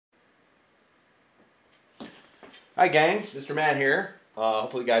Hi gang, Mr. Matt here.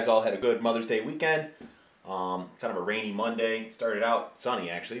 Hopefully you guys all had a good Mother's Day weekend. Kind of a rainy Monday. Started out sunny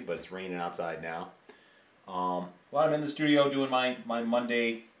actually, but it's raining outside now. Well, I'm in the studio doing my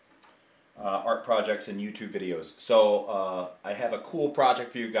Monday art projects and YouTube videos. So I have a cool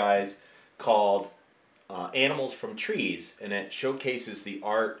project for you guys called Animals from Trees, and it showcases the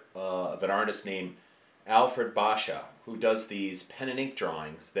art of an artist named Alfred Basha, who does these pen and ink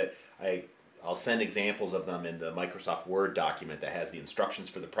drawings that I'll send examples of them in the Microsoft Word document that has the instructions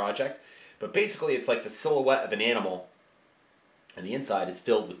for the project. But basically it's like the silhouette of an animal and the inside is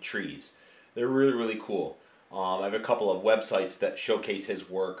filled with trees. They're really, really cool. I have a couple of websites that showcase his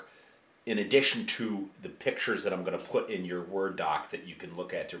work in addition to the pictures that I'm going to put in your Word doc that you can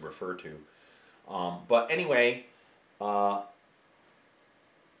look at to refer to. But anyway,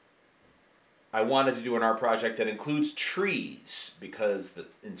 I wanted to do an art project that includes trees because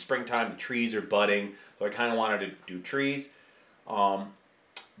in springtime the trees are budding, so I kind of wanted to do trees. And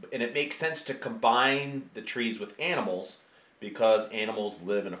it makes sense to combine the trees with animals because animals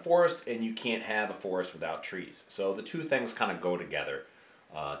live in a forest and you can't have a forest without trees. So the two things kind of go together,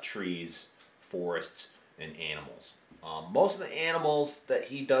 trees, forests, and animals. Most of the animals that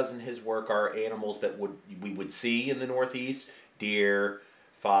he does in his work are animals that we would see in the Northeast: deer,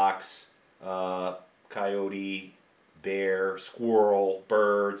 fox, coyote, bear, squirrel,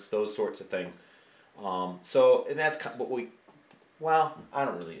 birds, those sorts of things. And that's kind of what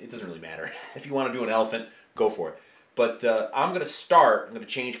it doesn't really matter. If you want to do an elephant, go for it. But I'm going to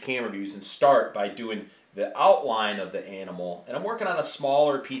change camera views and start by doing the outline of the animal. And I'm working on a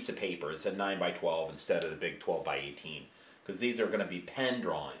smaller piece of paper. It's a 9 by 12 instead of the big 12 by 18. Because these are going to be pen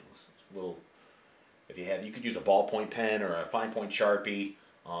drawings. You could use a ballpoint pen or a fine point Sharpie.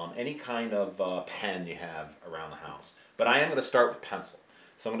 Any kind of pen you have around the house. But I am going to start with pencil.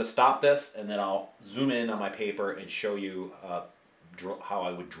 So I'm going to stop this and then I'll zoom in on my paper and show you how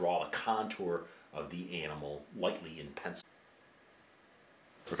I would draw the contour of the animal lightly in pencil.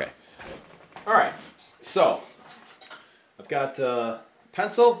 Okay. Alright. So I've got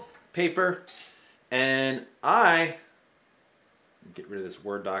pencil, paper, and get rid of this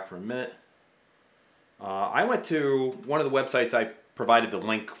Word doc for a minute. I went to one of the websites I provided the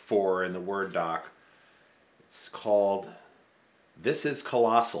link for in the Word doc. It's called This is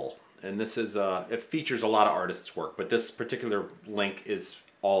Colossal, and this is it features a lot of artists' work, but this particular link is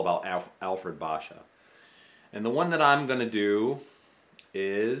all about Alfred Basha. And the one that I'm going to do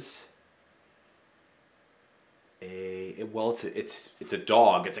is it's a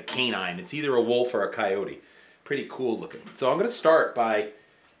dog, it's a canine, it's either a wolf or a coyote. Pretty cool looking. So I'm going to start by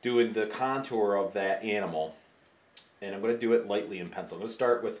doing the contour of that animal. And I'm going to do it lightly in pencil. I'm going to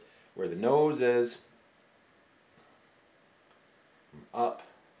start with where the nose is, up,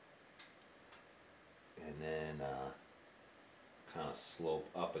 and then kind of slope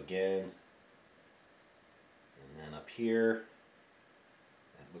up again, and then up here,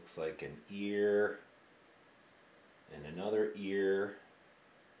 that looks like an ear, and another ear.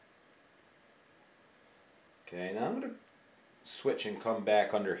 Okay, now I'm going to switch and come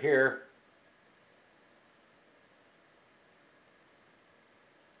back under here.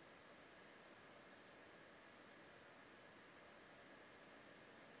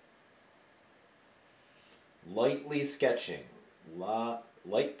 Lightly sketching,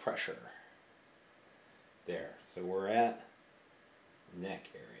 light pressure. There, so we're at neck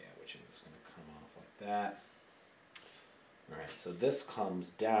area, which is going to come off like that. Alright, so this comes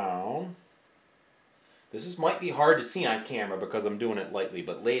down. This might be hard to see on camera because I'm doing it lightly,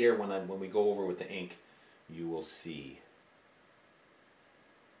 but later when we go over with the ink, you will see.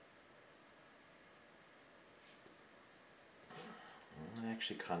 It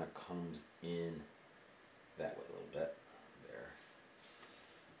actually kind of comes in that way a little bit, there.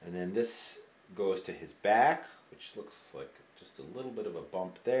 And then this goes to his back, which looks like just a little bit of a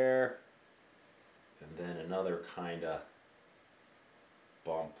bump there. And then another kind of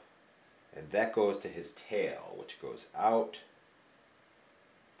bump. And that goes to his tail, which goes out.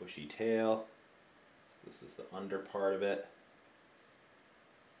 Bushy tail. This is the under part of it.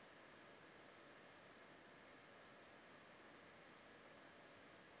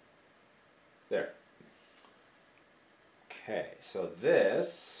 There. Okay, so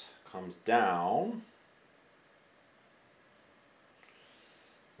this comes down.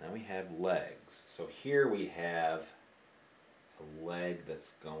 Now we have legs. So here we have a leg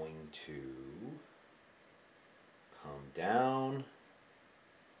that's going to come down,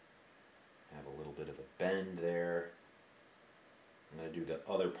 have a little bit of a bend there. I'm going to do the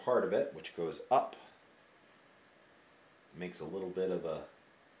other part of it, which goes up, makes a little bit of a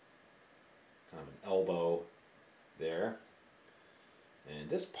kind of an elbow there. And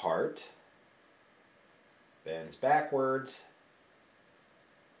this part bends backwards.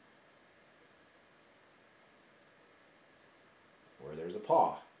 Where there's a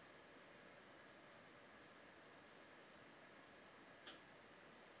paw.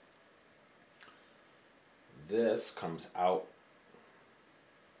 This comes out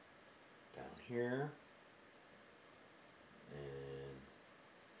down here, and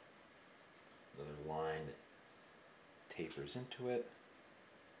another line that tapers into it,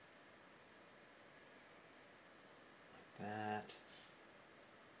 like that,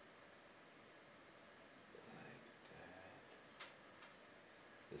 like that.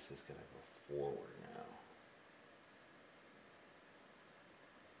 This is going to go forward now.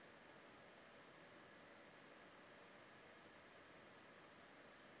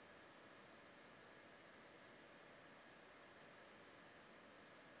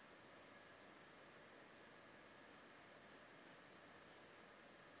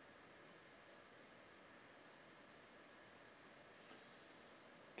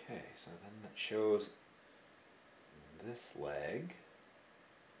 Okay, so then that shows this leg.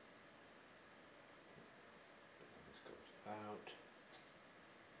 This goes out.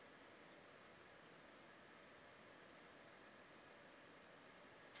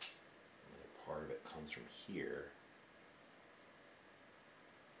 And part of it comes from here.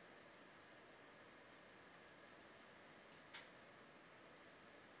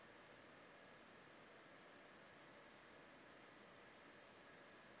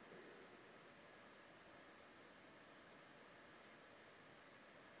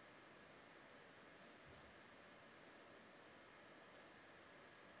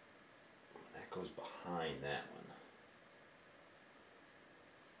 Goes behind that one.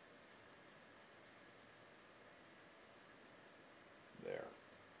 There.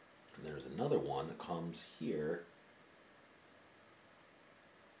 And there's another one that comes here.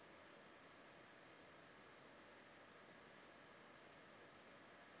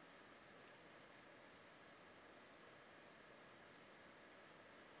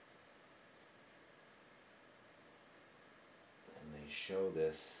 And they show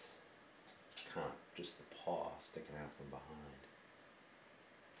this kind of just the paw sticking out from behind.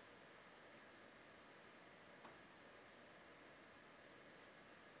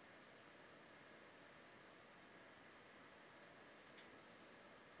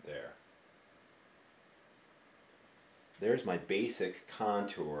 There. There's my basic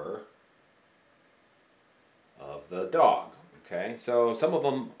contour of the dog. Okay, so some of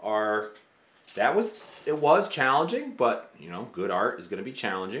them are, it was challenging, but you know, good art is going to be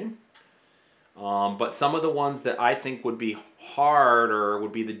challenging. But some of the ones that I think would be harder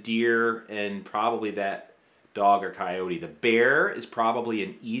would be the deer and probably that dog or coyote. The bear is probably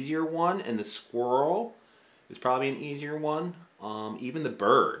an easier one, and the squirrel is probably an easier one. Even the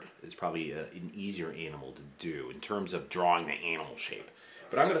bird is probably an easier animal to do in terms of drawing the animal shape.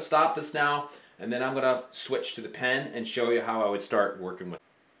 But I'm going to stop this now, and then I'm going to switch to the pen and show you how I would start working with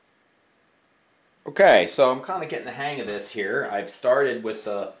it. Okay, so I'm kind of getting the hang of this here. I've started with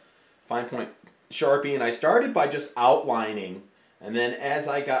the fine point Sharpie, and I started by just outlining, and then as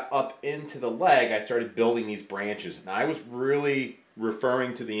I got up into the leg, I started building these branches. And I was really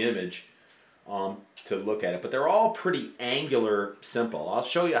referring to the image to look at it, but they're all pretty angular, simple. I'll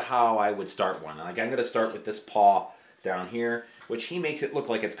show you how I would start one. Like, I'm going to start with this paw down here, which he makes it look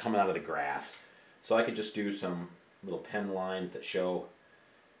like it's coming out of the grass. So I could just do some little pen lines that show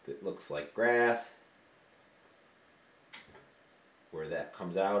that looks like grass, where that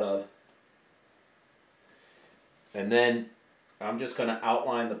comes out of. And then I'm just going to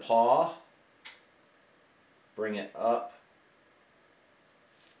outline the paw, bring it up.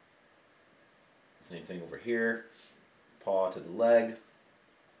 Same thing over here, paw to the leg,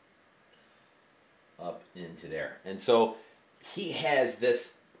 up into there. And so he has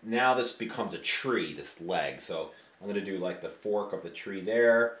this, now this becomes a tree, this leg. So I'm going to do like the fork of the tree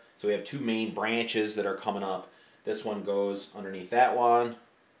there. So we have two main branches that are coming up. This one goes underneath that one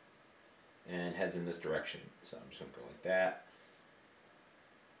and heads in this direction. So I'm just going to go like that.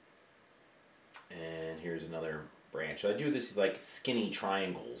 And here's another branch. So I do this like skinny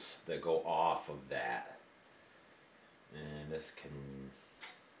triangles that go off of that. And this can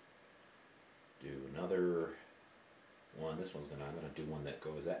do another one. This one's I'm gonna do one that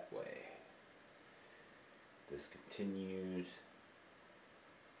goes that way. This continues.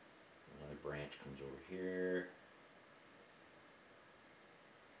 Another branch comes over here.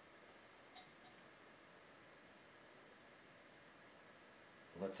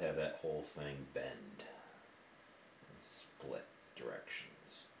 Let's have that whole thing bend and split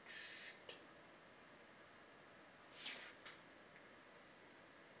directions.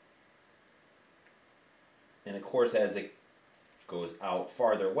 And of course, as it goes out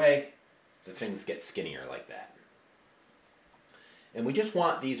farther away, the things get skinnier like that. And we just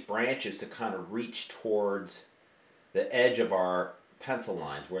want these branches to kind of reach towards the edge of our pencil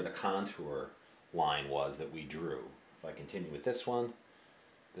lines where the contour line was that we drew. If I continue with this one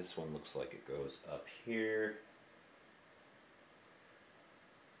looks like it goes up here.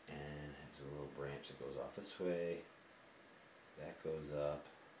 And has a little branch that goes off this way. That goes up.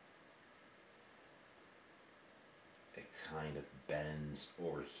 It kind of bends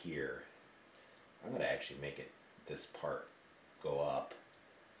over here. I'm going to actually make this part go up,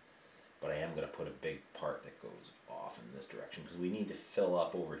 but I am going to put a big part that goes off in this direction because we need to fill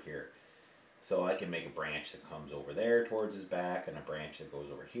up over here. So I can make a branch that comes over there towards his back and a branch that goes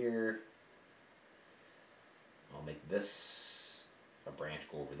over here. I'll make this a branch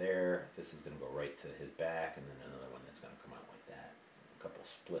go over there. This is going to go right to his back, and then another one that's going to come out like that. A couple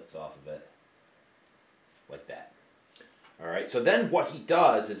splits off of it like that. Alright, so then what he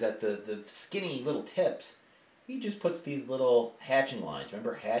does is at the skinny little tips, he just puts these little hatching lines.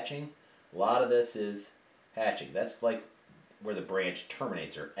 Remember hatching? A lot of this is hatching. That's like where the branch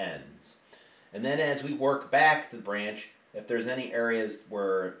terminates or ends. And then as we work back the branch, if there's any areas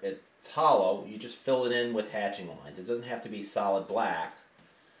where it's hollow, you just fill it in with hatching lines. It doesn't have to be solid black.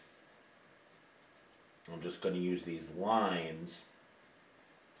 I'm just going to use these lines.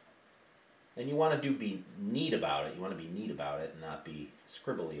 And you want to be neat about it. You want to be neat about it and not be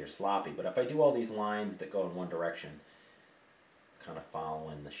scribbly or sloppy. But if I do all these lines that go in one direction, kind of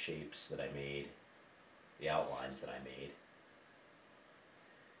following the shapes that I made, the outlines that I made.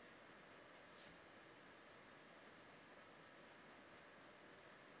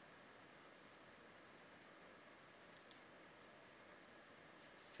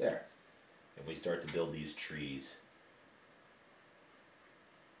 There. And we start to build these trees.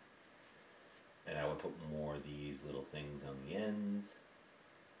 And I would put more of these little things on the ends.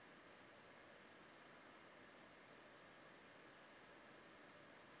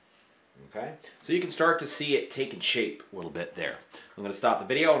 Okay, so you can start to see it taking shape a little bit there. I'm going to stop the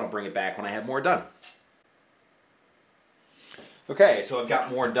video and I'll bring it back when I have more done. Okay, so I've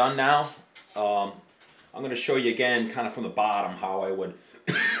got more done now. I'm going to show you again kind of from the bottom how I would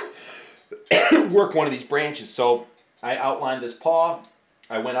work one of these branches. So I outlined this paw.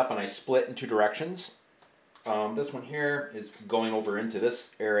 I went up and I split in two directions. This one here is going over into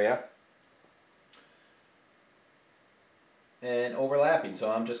this area and overlapping.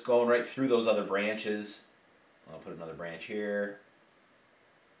 So I'm just going right through those other branches. I'll put another branch here.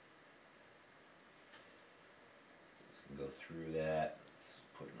 This can go through that. Let's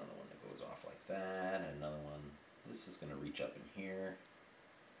put another one that goes off like that, and another one. This is going to reach up in here.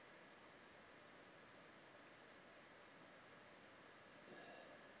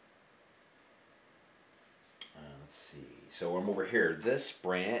 Let's see. So I'm over here. This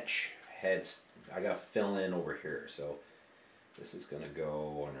branch heads. I got to fill in over here. So this is going to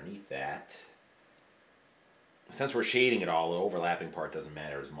go underneath that. Since we're shading it all, the overlapping part doesn't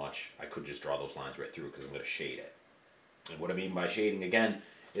matter as much. I could just draw those lines right through because I'm going to shade it. And what I mean by shading again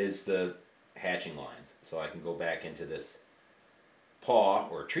is the hatching lines. So I can go back into this paw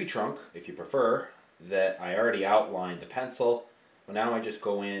or tree trunk, if you prefer, that I already outlined the pencil. But now I just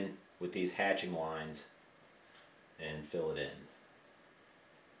go in with these hatching lines and fill it in.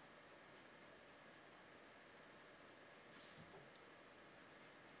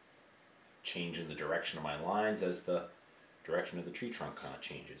 Changing the direction of my lines as the direction of the tree trunk kind of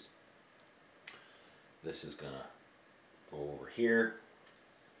changes. This is going to go over here.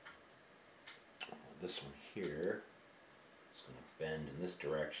 This one here is going to bend in this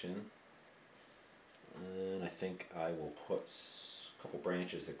direction. And I think I will put a couple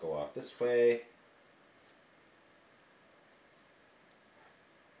branches that go off this way.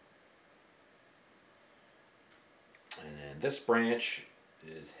 And then this branch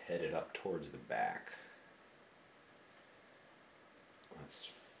is headed up towards the back.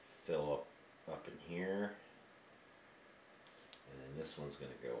 Let's fill up in here. And then this one's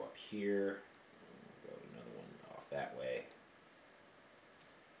going to go up here. We'll go another one off that way.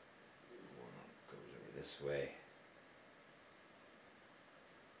 One goes over this way.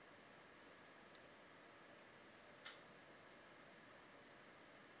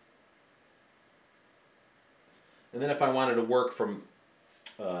 And then if I wanted to work from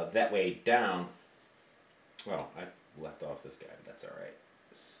that way down, well, I left off this guy, but that's alright.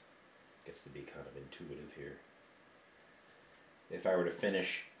 This gets to be kind of intuitive here. If I were to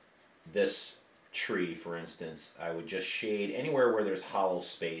finish this tree, for instance, I would just shade anywhere where there's hollow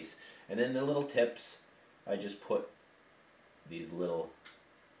space. And then the little tips, I just put these little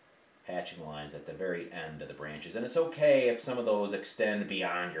hatching lines at the very end of the branches. And it's okay if some of those extend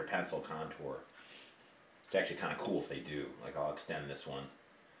beyond your pencil contour. It's actually kind of cool if they do. Like I'll extend this one.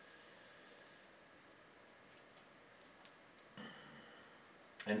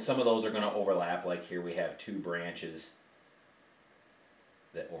 And some of those are going to overlap. Like here we have 2 branches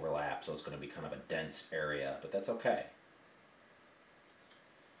that overlap, so it's going to be kind of a dense area, but that's okay.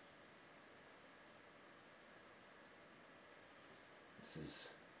 This is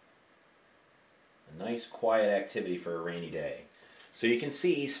a nice quiet activity for a rainy day. So you can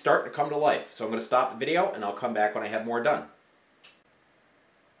see he's starting to come to life. So I'm going to stop the video and I'll come back when I have more done.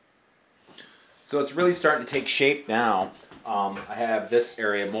 So it's really starting to take shape now. I have this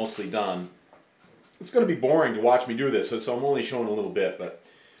area mostly done. It's going to be boring to watch me do this, so I'm only showing a little bit. But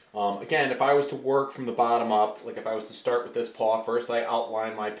again, if I was to work from the bottom up, like if I was to start with this paw, first I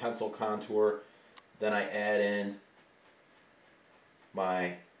outline my pencil contour, then I add in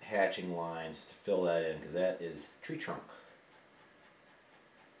my hatching lines to fill that in, because that is tree trunk.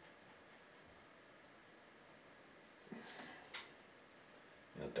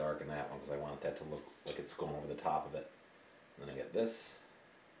 I'm going to darken that one because I want that to look like it's going over the top of it. And then I get this.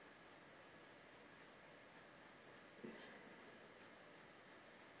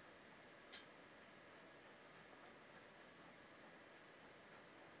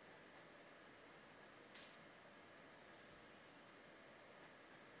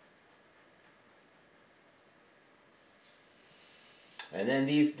 And then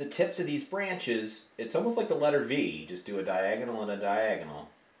the tips of these branches, it's almost like the letter V. You just do a diagonal and a diagonal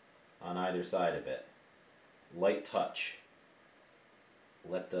on either side of it. Light touch.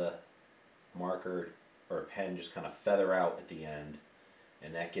 Let the marker or pen just kind of feather out at the end,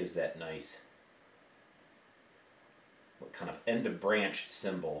 and that gives that nice kind of end of branch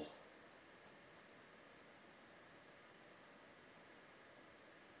symbol.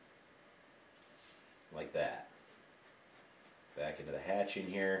 Like that. Back into the hatching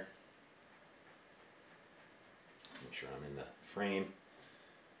here. Make sure I'm in the frame.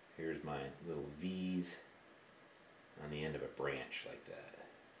 Here's my little V's on the end of a branch like that.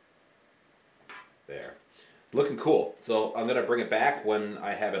 There. It's looking cool. So I'm going to bring it back when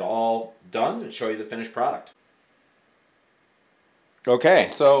I have it all done and show you the finished product. Okay,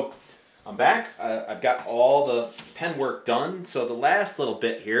 so I'm back. I've got all the pen work done. So the last little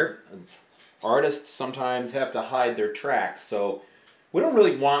bit here, artists sometimes have to hide their tracks, so we don't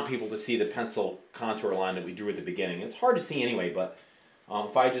really want people to see the pencil contour line that we drew at the beginning. It's hard to see anyway, but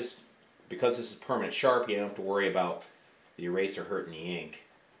if I just, because this is permanent Sharpie, I don't have to worry about the eraser hurting the ink.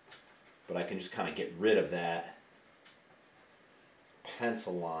 But I can just kind of get rid of that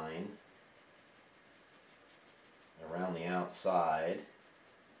pencil line around the outside.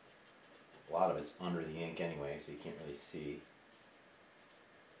 A lot of it's under the ink anyway, so you can't really see.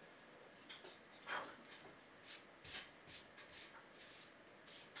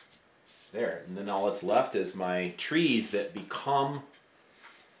 There, and then all that's left is my trees that become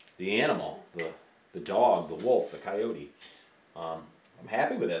the animal, the dog, the wolf, the coyote. I'm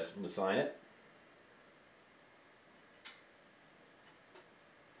happy with this. I'm going to sign it.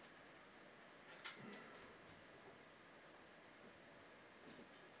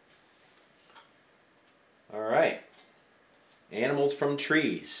 All right. Animals from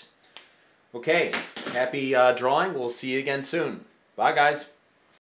trees. Okay, happy drawing. We'll see you again soon. Bye, guys.